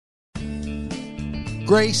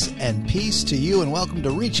Grace and peace to you, and welcome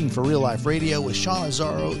to Reaching for Real Life Radio with Sean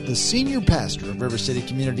Azzaro, the senior pastor of River City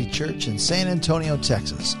Community Church in San Antonio,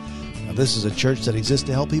 Texas. Now, this is a church that exists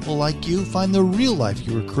to help people like you find the real life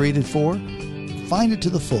you were created for, and find it to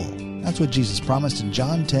the full. That's what Jesus promised in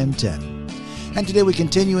John 10:10. And today we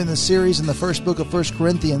continue in the series in the first book of 1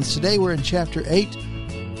 Corinthians. Today we're in chapter 8.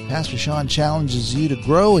 Pastor Sean challenges you to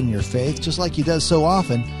grow in your faith, just like he does so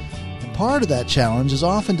often. Part of that challenge is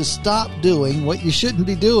often to stop doing what you shouldn't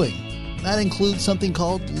be doing. That includes something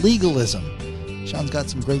called legalism. Sean's got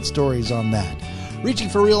some great stories on that.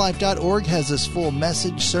 ReachingForRealLife.org has this full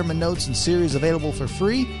message, sermon notes, and series available for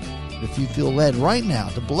free. If you feel led right now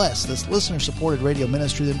to bless this listener-supported radio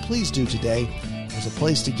ministry, then please do today. There's a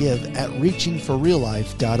place to give at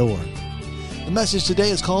ReachingForRealLife.org. The message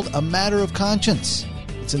today is called A Matter of Conscience.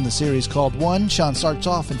 It's in the series called One. Sean starts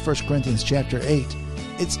off in 1 Corinthians chapter 8.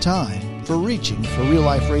 It's time for Reaching for Real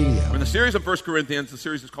Life Radio. In the series of 1 Corinthians, the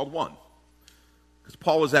series is called One. Because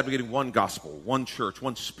Paul is advocating one gospel, one church,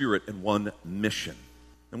 one spirit, and one mission.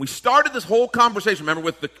 And we started this whole conversation, remember,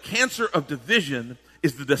 with the cancer of division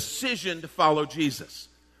is the decision to follow Jesus.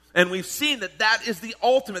 And we've seen that that is the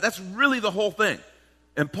ultimate, that's really the whole thing.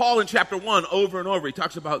 And Paul in chapter 1, over and over, he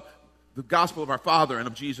talks about the gospel of our Father and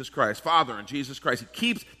of Jesus Christ. Father and Jesus Christ. He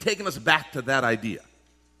keeps taking us back to that idea.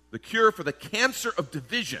 The cure for the cancer of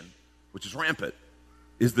division, which is rampant,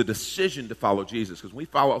 is the decision to follow Jesus. Because when we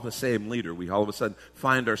follow the same leader, we all of a sudden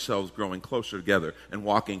find ourselves growing closer together and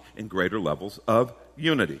walking in greater levels of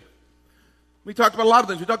unity. We talked about a lot of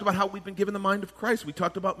things. We talked about how we've been given the mind of Christ. We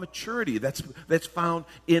talked about maturity that's found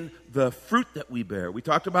in the fruit that we bear. We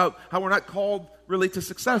talked about how we're not called really to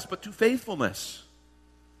success, but to faithfulness.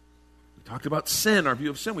 We talked about sin, our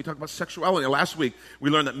view of sin. We talked about sexuality. Last week,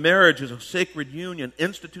 we learned that marriage is a sacred union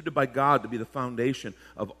instituted by God to be the foundation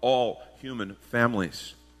of all human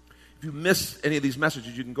families. If you missed any of these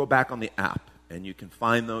messages, you can go back on the app, and you can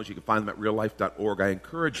find those. You can find them at reallife.org. I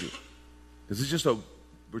encourage you. This is just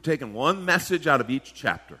we're taking one message out of each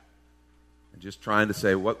chapter and just trying to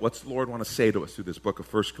say, what's the Lord want to say to us through this book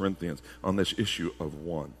of 1 Corinthians on this issue of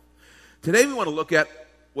one. Today, we want to look at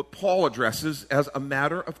what Paul addresses as a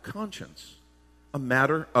matter of conscience. A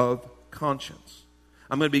matter of conscience.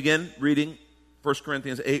 I'm going to begin reading 1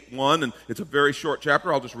 Corinthians 8:1, and it's a very short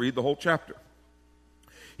chapter. I'll just read the whole chapter.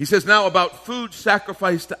 He says, now about food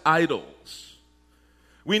sacrificed to idols.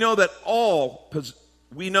 We know that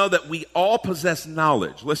we all possess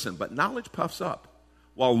knowledge. Listen, but knowledge puffs up,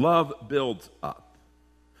 while love builds up.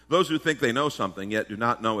 Those who think they know something, yet do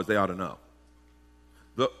not know as they ought to know.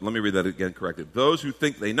 Let me read that again correctly. Those who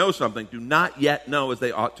think they know something do not yet know as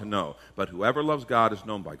they ought to know, but whoever loves God is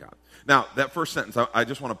known by God. Now, that first sentence, I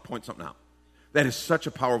just want to point something out. That is such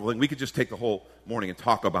a powerful thing. We could just take the whole morning and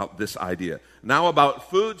talk about this idea. Now, about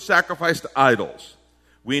food sacrificed to idols,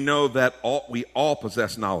 we know that we all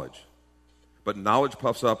possess knowledge, but knowledge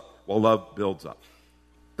puffs up while love builds up.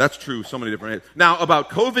 That's true so many different ways. Now, about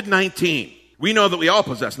COVID-19, we know that we all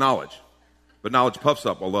possess knowledge, but knowledge puffs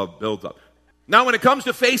up while love builds up. Now, when it comes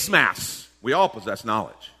to face masks, we all possess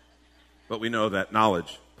knowledge, but we know that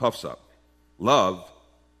knowledge puffs up. Love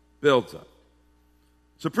builds up.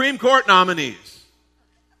 Supreme Court nominees,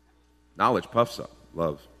 knowledge puffs up.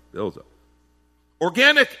 Love builds up.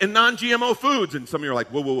 Organic and non-GMO foods, and some of you are like,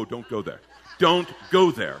 whoa, don't go there. Don't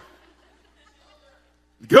go there.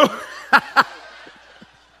 Go.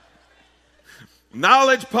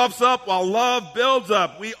 Knowledge puffs up while love builds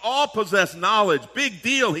up. We all possess knowledge. Big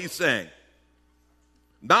deal, he's saying.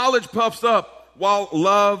 Knowledge puffs up while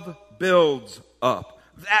love builds up.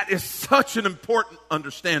 That is such an important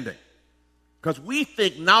understanding. Because we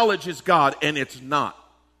think knowledge is God, and it's not.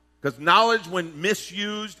 Because knowledge, when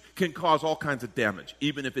misused, can cause all kinds of damage,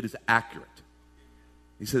 even if it is accurate.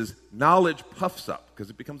 He says, knowledge puffs up,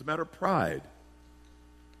 because it becomes a matter of pride.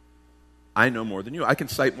 I know more than you. I can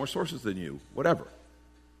cite more sources than you, whatever.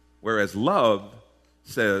 Whereas love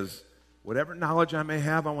says, whatever knowledge I may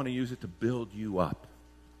have, I want to use it to build you up.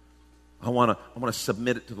 I want to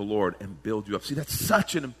submit it to the Lord and build you up. See, that's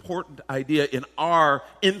such an important idea in our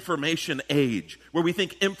information age, where we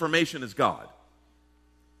think information is God.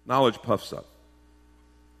 Knowledge puffs up.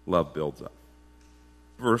 Love builds up.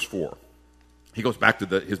 Verse 4. He goes back to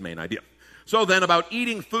his main idea. So then, about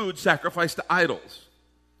eating food sacrificed to idols.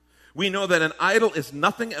 We know that an idol is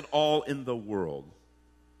nothing at all in the world,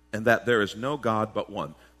 and that there is no God but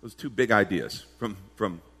one. Those two big ideas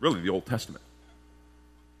from really the Old Testament.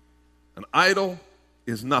 An idol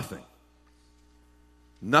is nothing.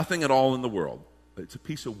 Nothing at all in the world. But it's a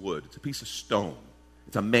piece of wood. It's a piece of stone.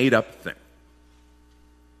 It's a made-up thing.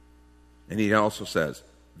 And he also says,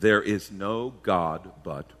 there is no God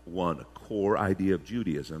but one, a core idea of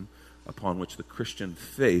Judaism upon which the Christian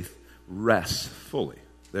faith rests fully.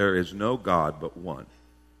 There is no God but one.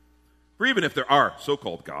 For even if there are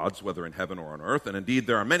so-called gods, whether in heaven or on earth, and indeed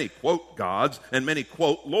there are many, quote, gods and many,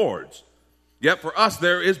 quote, lords, yet for us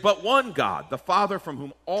there is but one God, the Father, from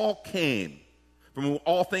whom all came, from whom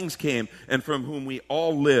all things came, and from whom we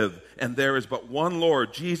all live. And there is but one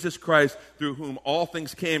Lord, Jesus Christ, through whom all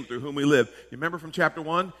things came, through whom we live. You remember from chapter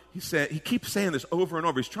 1? He keeps saying this over and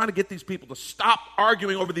over. He's trying to get these people to stop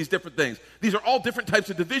arguing over these different things. These are all different types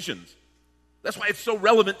of divisions. That's why it's so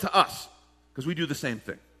relevant to us, because we do the same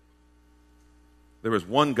thing. There is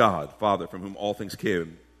one God, Father, from whom all things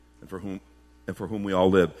came, and for whom we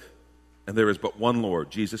all live. And there is but one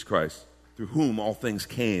Lord, Jesus Christ, through whom all things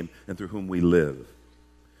came and through whom we live.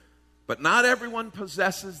 But not everyone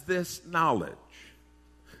possesses this knowledge.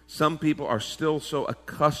 Some people are still so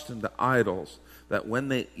accustomed to idols that when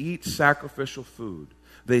they eat sacrificial food,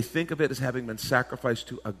 they think of it as having been sacrificed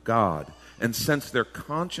to a god. And since their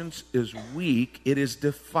conscience is weak, it is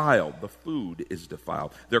defiled. The food is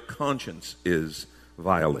defiled. Their conscience is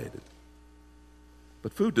violated.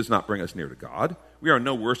 But food does not bring us near to God. We are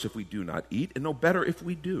no worse if we do not eat, and no better if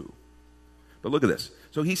we do. But look at this.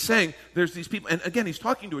 So he's saying there's these people, and again, he's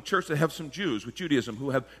talking to a church that have some Jews with Judaism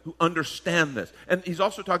who understand this. And he's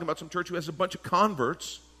also talking about some church who has a bunch of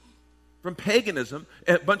converts from paganism,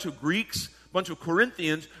 a bunch of Greeks, a bunch of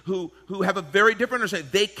Corinthians who have a very different understanding.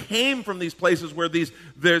 They came from these places where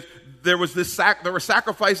there were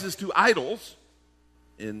sacrifices to idols.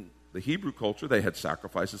 In the Hebrew culture, they had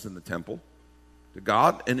sacrifices in the temple to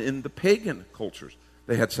God, and in the pagan cultures,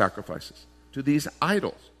 they had sacrifices to these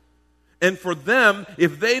idols. And for them,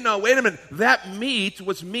 if they know, wait a minute, that meat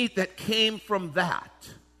was meat that came from that,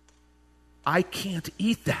 I can't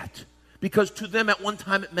eat that. Because to them at one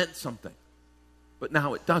time it meant something. But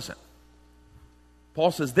now it doesn't.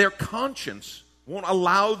 Paul says their conscience won't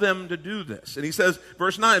allow them to do this. And he says,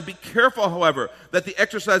 verse 9, be careful, however, that the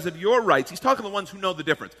exercise of your rights, he's talking to the ones who know the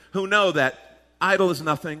difference, who know that idol is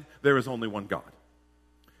nothing, there is only one God.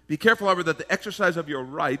 Be careful, however, that the exercise of your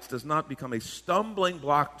rights does not become a stumbling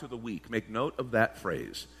block to the weak. Make note of that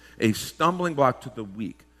phrase, a stumbling block to the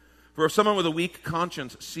weak. For if someone with a weak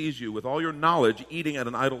conscience sees you with all your knowledge eating at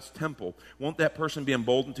an idol's temple, won't that person be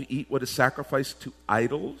emboldened to eat what is sacrificed to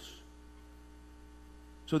idols?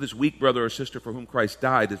 So this weak brother or sister for whom Christ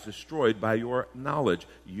died is destroyed by your knowledge.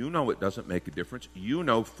 You know it doesn't make a difference. You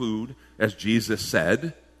know food, as Jesus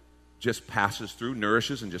said, just passes through,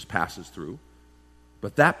 nourishes and just passes through.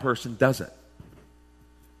 But that person doesn't.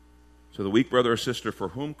 So the weak brother or sister for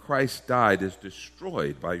whom Christ died is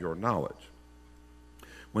destroyed by your knowledge.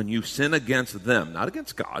 When you sin against them, not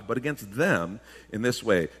against God, but against them in this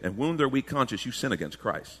way, and wound their weak conscience, you sin against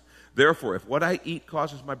Christ. Therefore, if what I eat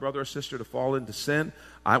causes my brother or sister to fall into sin,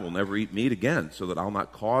 I will never eat meat again, so that I'll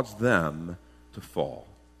not cause them to fall.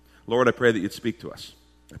 Lord, I pray that you'd speak to us.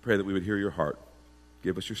 I pray that we would hear your heart.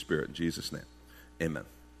 Give us your Spirit in Jesus' name. Amen.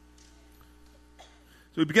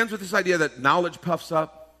 So he begins with this idea that knowledge puffs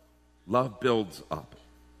up, love builds up.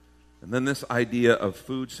 And then this idea of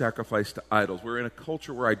food sacrificed to idols. We're in a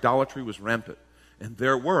culture where idolatry was rampant. And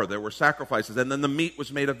there were sacrifices. And then the meat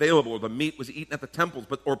was made available, or the meat was eaten at the temples,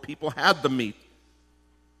 or people had the meat.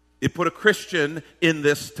 It put a Christian in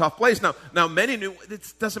this tough place. Now many knew,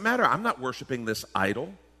 it doesn't matter. I'm not worshiping this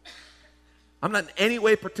idol. I'm not in any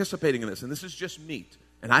way participating in this. And this is just meat.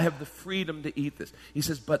 And I have the freedom to eat this. He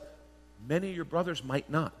says, but many of your brothers might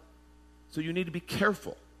not. So you need to be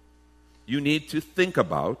careful. You need to think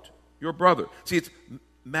about your brother. See, it's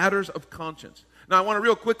matters of conscience. Now, I want to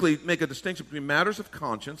real quickly make a distinction between matters of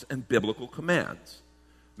conscience and biblical commands.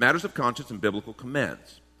 Matters of conscience and biblical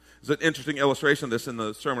commands. There's an interesting illustration of this in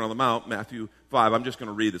the Sermon on the Mount, Matthew 5. I'm just going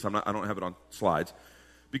to read this. I don't have it on slides.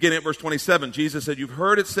 Beginning at verse 27, Jesus said, you've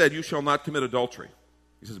heard it said, you shall not commit adultery.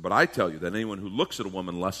 He says, but I tell you that anyone who looks at a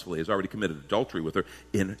woman lustfully has already committed adultery with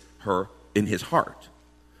her in his heart.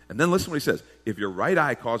 And then listen to what he says. If your right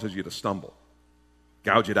eye causes you to stumble,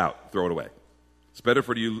 gouge it out, throw it away. It's better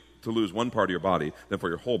for you to lose one part of your body than for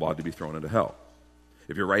your whole body to be thrown into hell.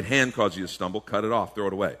 If your right hand causes you to stumble, cut it off, throw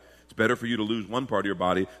it away. It's better for you to lose one part of your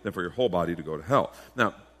body than for your whole body to go to hell.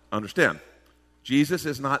 Now, understand, Jesus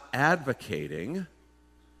is not advocating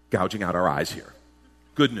gouging out our eyes here.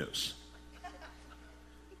 Good news.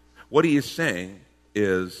 What he is saying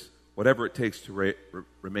is, whatever it takes to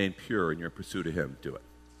remain pure in your pursuit of him, do it.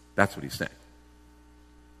 That's what he's saying.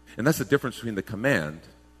 And that's the difference between the command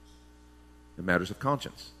and matters of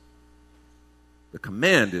conscience. The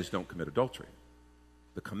command is don't commit adultery.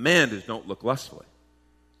 The command is don't look lustfully.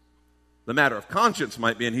 The matter of conscience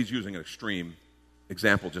might be, and he's using an extreme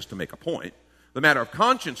example just to make a point. The matter of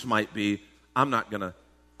conscience might be, I'm going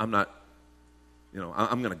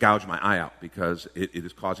to gouge my eye out because it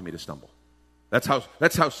is causing me to stumble. That's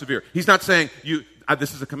how severe. He's not saying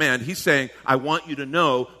this is a command. He's saying, I want you to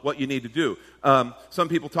know what you need to do. Some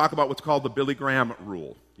people talk about what's called the Billy Graham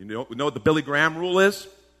rule. You know what the Billy Graham rule is?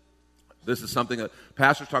 This is something that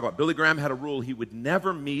pastors talk about. Billy Graham had a rule: he would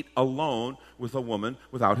never meet alone with a woman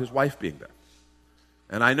without his wife being there.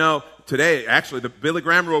 And I know today, actually, the Billy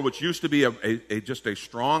Graham rule, which used to be just a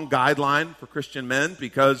strong guideline for Christian men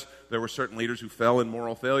because there were certain leaders who fell in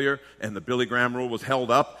moral failure, and the Billy Graham rule was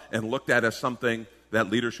held up and looked at as something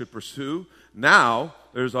that leaders should pursue. Now,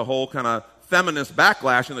 there's a whole kind of feminist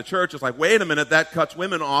backlash in the church. It's like, wait a minute, that cuts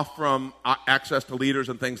women off from access to leaders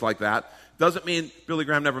and things like that. Doesn't mean Billy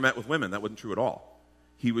Graham never met with women. That wasn't true at all.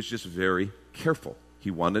 He was just very careful. He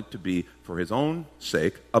wanted to be, for his own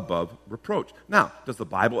sake, above reproach. Now, does the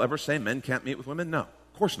Bible ever say men can't meet with women? No,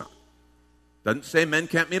 of course not. Doesn't say men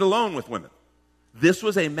can't meet alone with women. This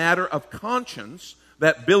was a matter of conscience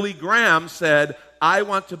that Billy Graham said, I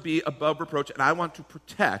want to be above reproach and I want to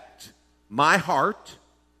protect my heart,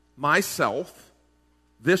 myself,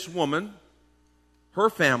 this woman, her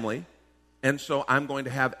family, and so I'm going to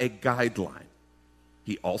have a guideline.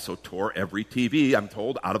 He also tore every TV, I'm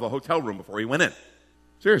told, out of a hotel room before he went in.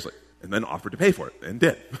 Seriously. And then offered to pay for it, and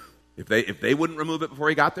did. If they wouldn't remove it before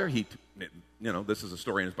he got there, this is a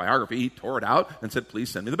story in his biography, he tore it out and said, please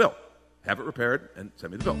send me the bill. Have it repaired and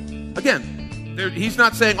send me the bill. Again, he's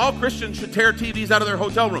not saying all Christians should tear TVs out of their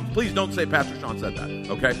hotel rooms. Please don't say Pastor Sean said that,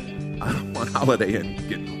 okay? I don't want Holiday Inn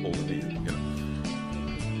getting a hold of me.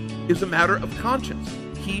 It's a matter of conscience.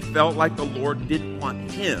 He felt like the Lord didn't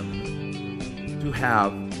want him to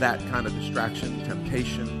have that kind of distraction,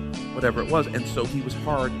 temptation, whatever it was, and so he was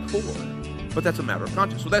hardcore. But that's a matter of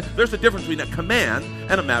conscience. So there's a difference between a command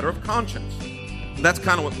and a matter of conscience. And that's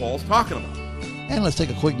kind of what Paul's talking about. And let's take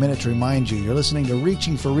a quick minute to remind you, you're listening to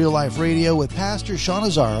Reaching for Real Life Radio with Pastor Sean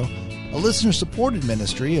Azzaro, a listener-supported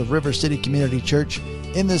ministry of River City Community Church,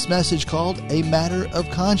 in this message called A Matter of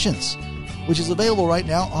Conscience, which is available right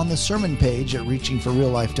now on the sermon page at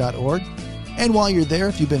reachingforreallife.org. And while you're there,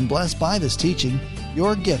 if you've been blessed by this teaching,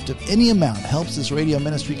 your gift of any amount helps this radio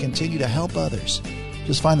ministry continue to help others.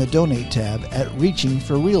 Just find the Donate tab at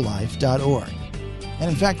reachingforreallife.org. And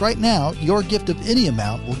in fact, right now, your gift of any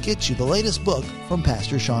amount will get you the latest book from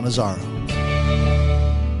Pastor Sean Azzaro.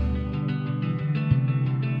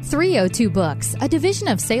 302 Books, a division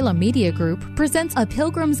of Salem Media Group, presents A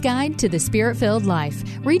Pilgrim's Guide to the Spirit-Filled Life,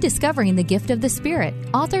 Rediscovering the Gift of the Spirit,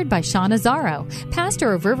 authored by Sean Azzaro,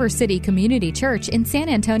 pastor of River City Community Church in San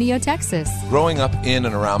Antonio, Texas. Growing up in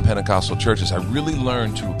and around Pentecostal churches, I really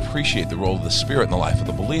learned to appreciate the role of the Spirit in the life of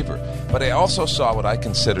the believer. But I also saw what I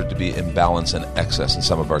considered to be imbalance and excess in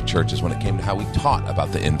some of our churches when it came to how we taught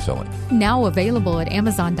about the infilling. Now available at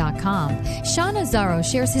Amazon.com, Sean Azzaro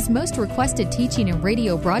shares his most requested teaching and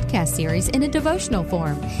radio broadcast series in a devotional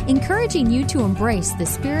form, encouraging you to embrace the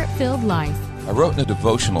Spirit-filled life. I wrote in a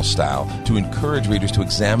devotional style to encourage readers to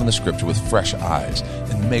examine the Scripture with fresh eyes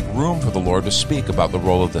and make room for the Lord to speak about the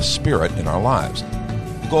role of the Spirit in our lives.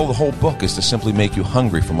 The goal of the whole book is to simply make you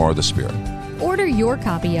hungry for more of the Spirit. Order your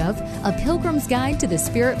copy of A Pilgrim's Guide to the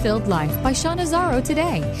Spirit-Filled Life by Sean Azzaro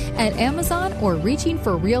today at Amazon or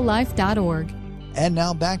reachingforreallife.org. And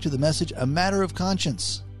now back to the message, A Matter of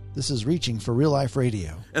Conscience. This is Reaching for Real Life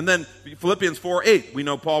Radio. And then Philippians 4:8, we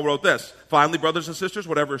know Paul wrote this. Finally, brothers and sisters,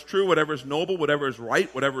 whatever is true, whatever is noble, whatever is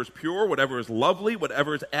right, whatever is pure, whatever is lovely,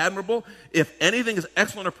 whatever is admirable, if anything is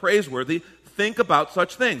excellent or praiseworthy, think about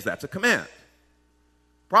such things. That's a command.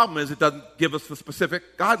 Problem is, it doesn't give us the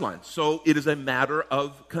specific guidelines. So it is a matter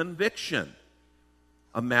of conviction,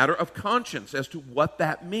 a matter of conscience as to what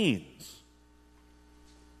that means.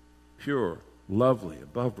 Pure, lovely,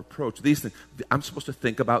 above reproach, these things. I'm supposed to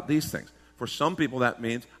think about these things. For some people, that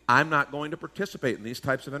means I'm not going to participate in these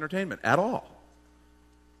types of entertainment at all.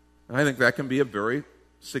 And I think that can be a very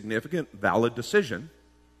significant, valid decision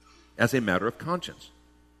as a matter of conscience.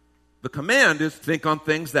 The command is think on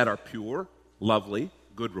things that are pure, lovely,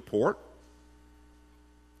 good report.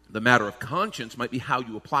 The matter of conscience might be how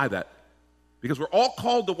you apply that. Because we're all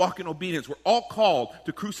called to walk in obedience. We're all called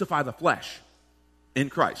to crucify the flesh in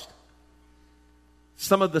Christ.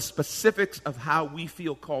 Some of the specifics of how we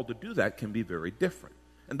feel called to do that can be very different.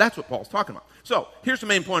 And that's what Paul's talking about. So, here's the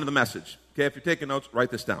main point of the message. Okay, if you're taking notes, write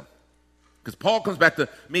this down. Because Paul comes back to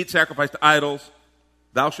meat sacrifice to idols.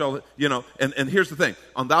 Thou shalt, and here's the thing.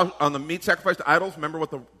 On the meat sacrifice to idols, remember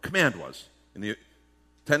what the command was in the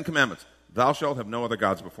 10 Commandments. Thou shalt have no other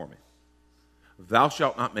gods before me. Thou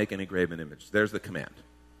shalt not make any graven image. There's the command.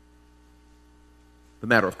 The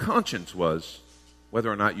matter of conscience was,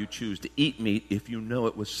 whether or not you choose to eat meat if you know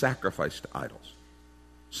it was sacrificed to idols.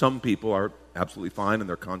 Some people are absolutely fine and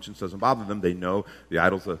their conscience doesn't bother them. They know the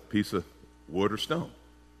idol's a piece of wood or stone.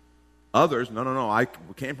 Others, no, I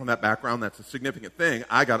came from that background. That's a significant thing.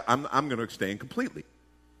 I'm going to abstain completely.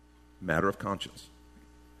 Matter of conscience.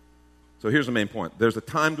 So here's the main point. There's a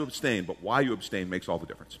time to abstain, but why you abstain makes all the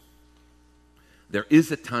difference. There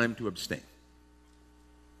is a time to abstain.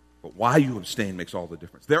 But why you abstain makes all the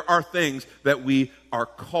difference. There are things that we are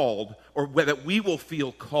called, or that we will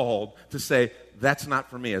feel called to say, that's not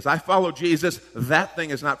for me. As I follow Jesus, that thing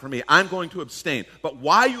is not for me. I'm going to abstain. But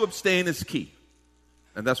why you abstain is key.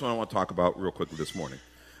 And that's what I want to talk about real quickly this morning.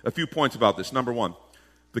 A few points about this. Number one,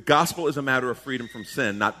 the gospel is a matter of freedom from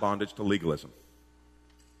sin, not bondage to legalism.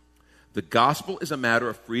 The gospel is a matter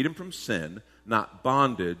of freedom from sin, not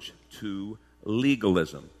bondage to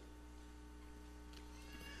legalism.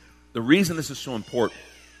 The reason this is so important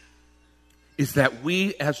is that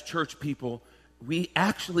we as church people, we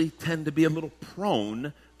actually tend to be a little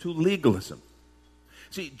prone to legalism.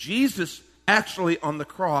 See, Jesus actually on the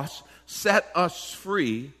cross set us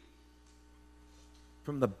free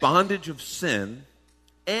from the bondage of sin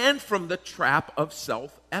and from the trap of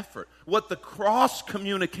self-effort. What the cross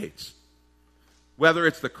communicates, whether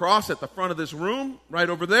it's the cross at the front of this room, right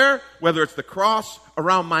over there, whether it's the cross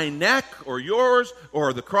around my neck or yours,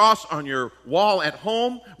 or the cross on your wall at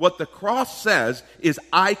home, what the cross says is,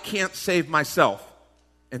 I can't save myself.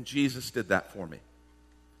 And Jesus did that for me.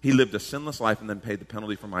 He lived a sinless life and then paid the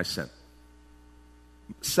penalty for my sin.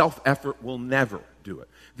 Self-effort will never do it.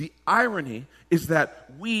 The irony is that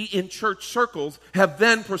we in church circles have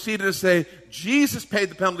then proceeded to say, Jesus paid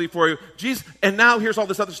the penalty for you, Jesus, and now here's all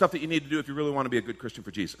this other stuff that you need to do if you really want to be a good Christian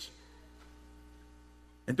for Jesus.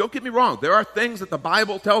 And don't get me wrong, there are things that the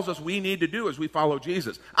Bible tells us we need to do as we follow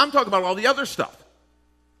Jesus. I'm talking about all the other stuff.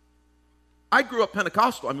 I grew up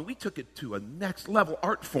Pentecostal. I mean, we took it to a next level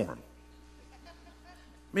art form.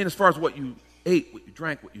 I mean, as far as what you ate, what you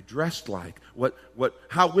drank, what you dressed like,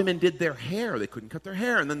 how women did their hair. They couldn't cut their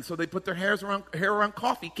hair, and then so they put their hair around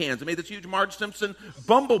coffee cans and made this huge Marge Simpson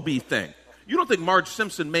bumblebee thing. You don't think Marge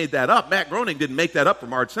Simpson made that up. Matt Groening didn't make that up for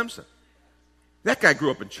Marge Simpson. That guy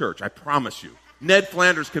grew up in church, I promise you. Ned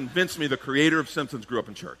Flanders convinced me the creator of Simpsons grew up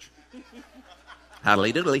in church.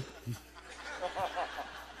 Howdy diddly.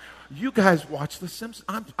 You guys watch The Simpsons.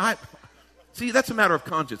 See, that's a matter of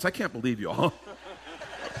conscience. I can't believe you all.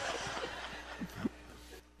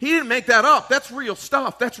 He didn't make that up. That's real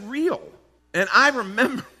stuff. That's real. And I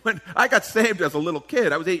remember when I got saved as a little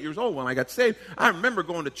kid. I was 8 years old when I got saved. I remember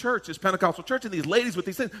going to church, this Pentecostal church, and these ladies with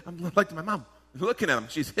these things. I'm like to my mom, looking at them.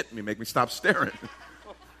 She's hitting me, make me stop staring.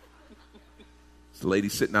 It's the lady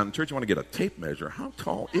sitting down in church. You want to get a tape measure. How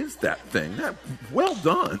tall is that thing? Well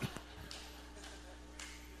done.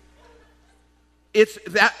 It's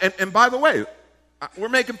that, and by the way, we're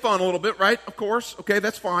making fun a little bit, right? Of course. Okay,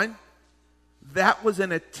 that's fine. That was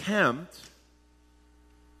an attempt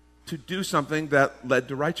to do something that led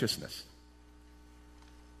to righteousness.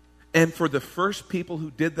 And for the first people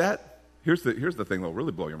who did that, here's the thing that will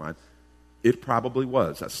really blow your mind. It probably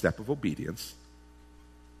was a step of obedience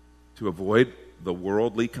to avoid the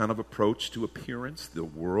worldly kind of approach to appearance, the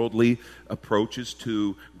worldly approaches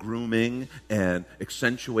to grooming and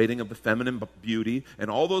accentuating of the feminine beauty, and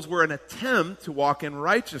all those were an attempt to walk in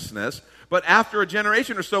righteousness. But after a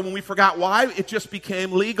generation or so, when we forgot why, it just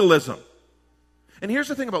became legalism. And here's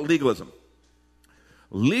the thing about legalism.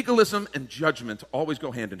 Legalism and judgment always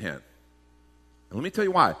go hand in hand. And let me tell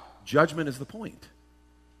you why. Judgment is the point.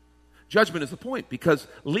 Judgment is the point because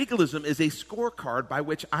legalism is a scorecard by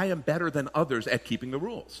which I am better than others at keeping the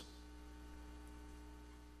rules.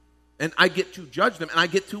 And I get to judge them and I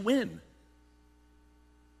get to win.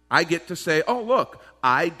 I get to say, oh, look,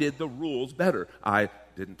 I did the rules better. I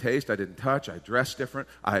didn't taste, I didn't touch, I dressed different,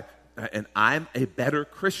 and I'm a better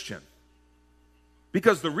Christian.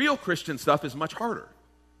 Because the real Christian stuff is much harder.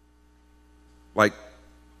 Like,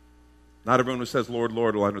 not everyone who says, Lord,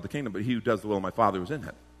 Lord, will enter the kingdom, but he who does the will of my Father who is in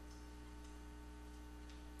heaven.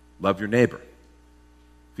 Love your neighbor.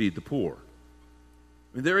 Feed the poor.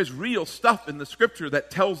 I mean, there is real stuff in the Scripture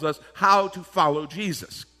that tells us how to follow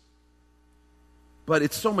Jesus. But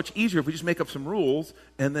it's so much easier if we just make up some rules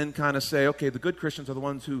and then kind of say, okay, the good Christians are the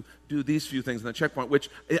ones who do these few things in the checkpoint, which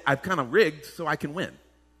I've kind of rigged so I can win.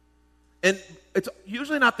 And it's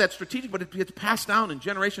usually not that strategic, but it gets passed down in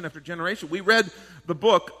generation after generation. We read the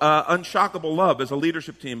book, Unshockable Love, as a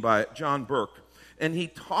leadership team by John Burke. And he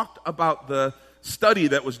talked about the study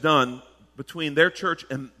that was done between their church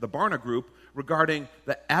and the Barna Group regarding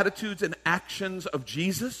the attitudes and actions of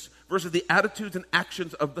Jesus versus the attitudes and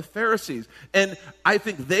actions of the Pharisees. And I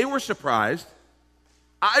think they were surprised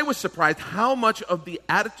I was surprised how much of the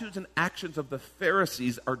attitudes and actions of the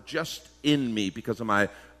Pharisees are just in me because of my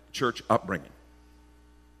church upbringing.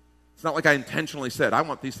 It's not like I intentionally said, I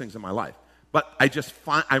want these things in my life. But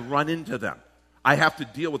I run into them. I have to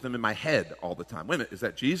deal with them in my head all the time. Wait a minute, is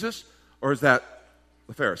that Jesus or is that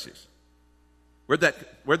the Pharisees? Where'd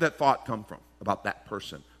that thought come from about that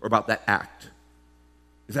person or about that act?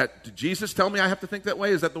 Did Jesus tell me I have to think that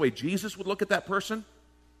way? Is that the way Jesus would look at that person?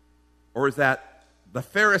 Or is that the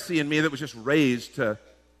Pharisee in me that was just raised to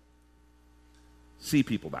see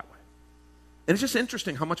people that way? And it's just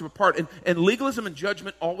interesting how much of a part. And legalism and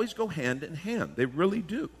judgment always go hand in hand. They really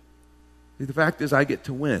do. The fact is, I get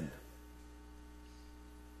to win.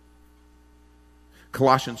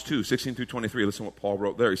 Colossians 2, 16 through 23, listen to what Paul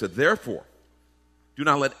wrote there. He said, therefore, do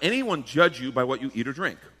not let anyone judge you by what you eat or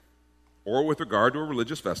drink, or with regard to a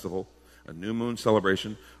religious festival, a new moon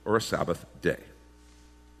celebration, or a Sabbath day.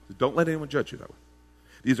 So don't let anyone judge you that way.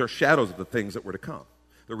 These are shadows of the things that were to come.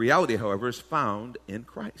 The reality, however, is found in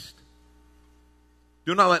Christ.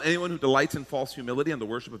 Do not let anyone who delights in false humility and the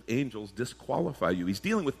worship of angels disqualify you. He's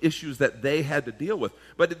dealing with issues that they had to deal with,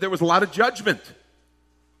 but there was a lot of judgment.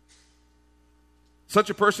 Such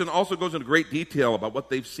a person also goes into great detail about what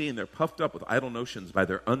they've seen. They're puffed up with idle notions by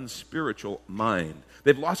their unspiritual mind.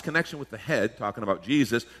 They've lost connection with the head, talking about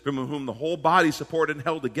Jesus, from whom the whole body, supported and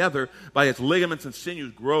held together by its ligaments and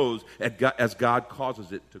sinews, grows as God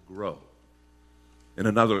causes it to grow. In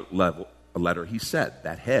another letter, he said,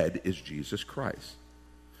 that head is Jesus Christ.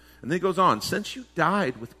 And then he goes on, since you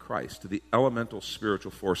died with Christ to the elemental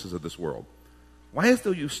spiritual forces of this world, why, as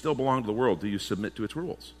though you still belong to the world, do you submit to its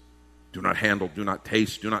rules? Do not handle, do not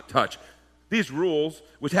taste, do not touch. These rules,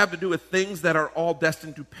 which have to do with things that are all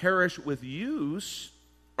destined to perish with use,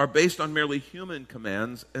 are based on merely human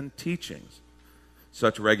commands and teachings.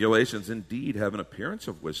 Such regulations indeed have an appearance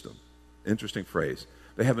of wisdom. Interesting phrase.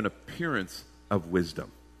 They have an appearance of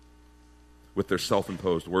wisdom with their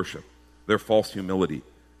self-imposed worship, their false humility,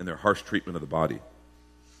 and their harsh treatment of the body.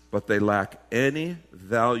 But they lack any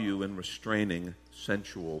value in restraining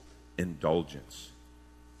sensual indulgence.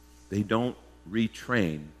 They don't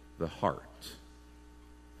retrain the heart.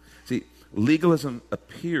 See, legalism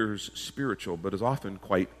appears spiritual, but is often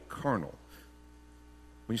quite carnal.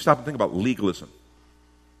 When you stop and think about legalism,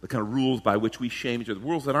 the kind of rules by which we shame each other,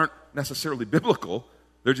 rules that aren't necessarily biblical,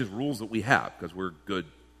 they're just rules that we have because we're good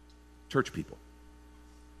church people.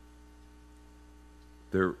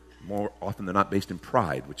 They're more often than not based in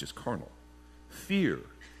pride, which is carnal. Fear,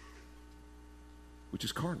 which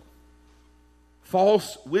is carnal.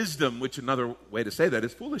 False wisdom, which another way to say that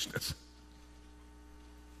is foolishness.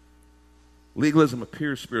 Legalism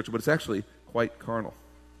appears spiritual, but it's actually quite carnal.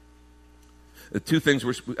 The two things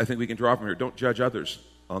I think we can draw from here: don't judge others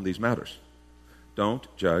on these matters. Don't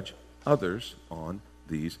judge others on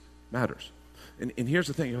these matters. And here's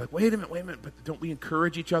the thing. You're like, wait a minute, but don't we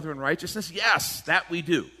encourage each other in righteousness? Yes, that we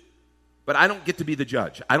do. But I don't get to be the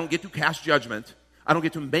judge. I don't get to cast judgment. I don't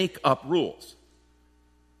get to make up rules.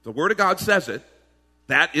 The Word of God says it.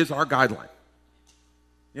 That is our guideline.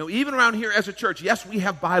 You know, even around here as a church, yes, we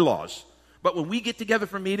have bylaws. But when we get together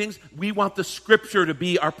for meetings, we want the Scripture to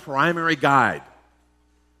be our primary guide.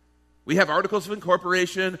 We have articles of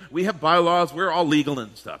incorporation. We have bylaws. We're all legal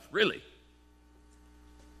and stuff, really.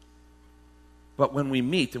 But when we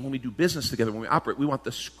meet and when we do business together, when we operate, we want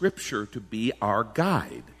the Scripture to be our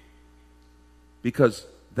guide. Because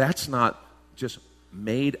that's not just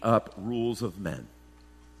made up rules of men.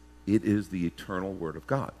 It is the eternal Word of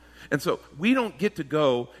God. And so we don't get to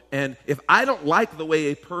go, and if I don't like the way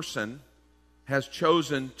a person has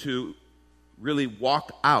chosen to really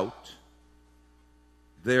walk out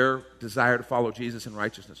their desire to follow Jesus in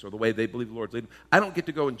righteousness, or the way they believe the Lord's leading, I don't get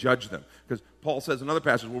to go and judge them. Because Paul says in another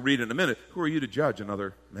passage, we'll read in a minute, who are you to judge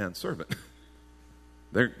another man's servant?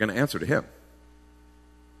 They're going to answer to him.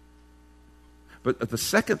 But the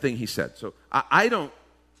second thing he said, so I don't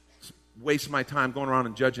waste my time going around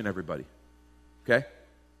and judging everybody. Okay?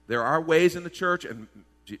 There are ways in the church, and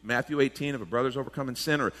Matthew 18, if a brother's overcome in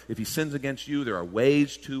sin, or if he sins against you, there are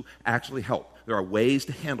ways to actually help. There are ways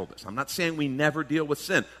to handle this. I'm not saying we never deal with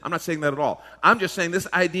sin. I'm not saying that at all. I'm just saying this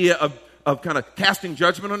idea of kind of casting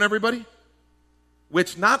judgment on everybody,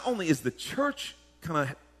 which not only is the church kind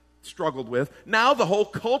of struggled with, now the whole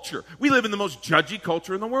culture. We live in the most judgy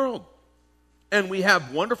culture in the world. And we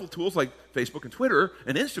have wonderful tools like Facebook and Twitter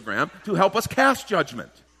and Instagram to help us cast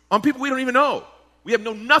judgment on people we don't even know. We have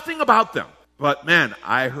known nothing about them. But man,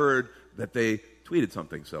 I heard that they tweeted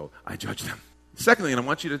something, so I judged them. Secondly, and I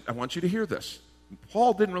want you to hear this.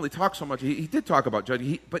 Paul didn't really talk so much. He did talk about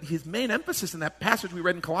judging, but his main emphasis in that passage we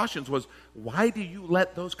read in Colossians was, why do you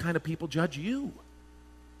let those kind of people judge you?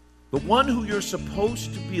 the one who you're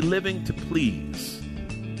supposed to be living to please.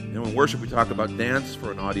 You know, in worship we talk about dance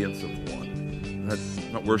for an audience of one.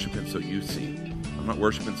 I'm not worshiping so you see. I'm not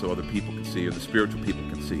worshiping so other people can see or the spiritual people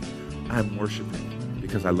can see. I'm worshiping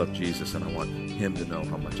because I love Jesus and I want him to know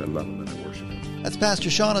how much I love him and I worship him. That's Pastor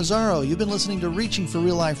Sean Azzaro. You've been listening to Reaching for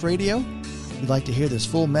Real Life Radio. If you'd like to hear this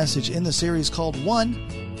full message in the series called One,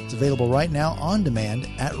 it's available right now on demand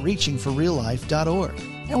at reachingforreallife.org.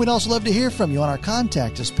 And we'd also love to hear from you on our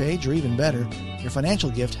Contact Us page, or even better, your financial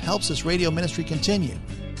gift helps this radio ministry continue.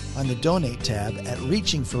 On the Donate tab at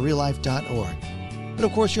reachingforreallife.org. But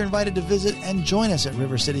of course, you're invited to visit and join us at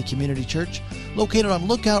River City Community Church, located on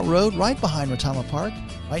Lookout Road, right behind Rotama Park,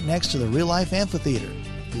 right next to the Real Life Amphitheater.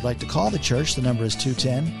 If you'd like to call the church, the number is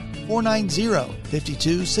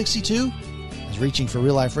 210-490-5262. As Reaching for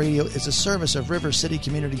Real Life Radio is a service of River City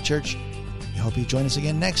Community Church. We hope you join us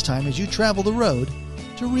again next time as you travel the road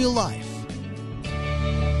to real life.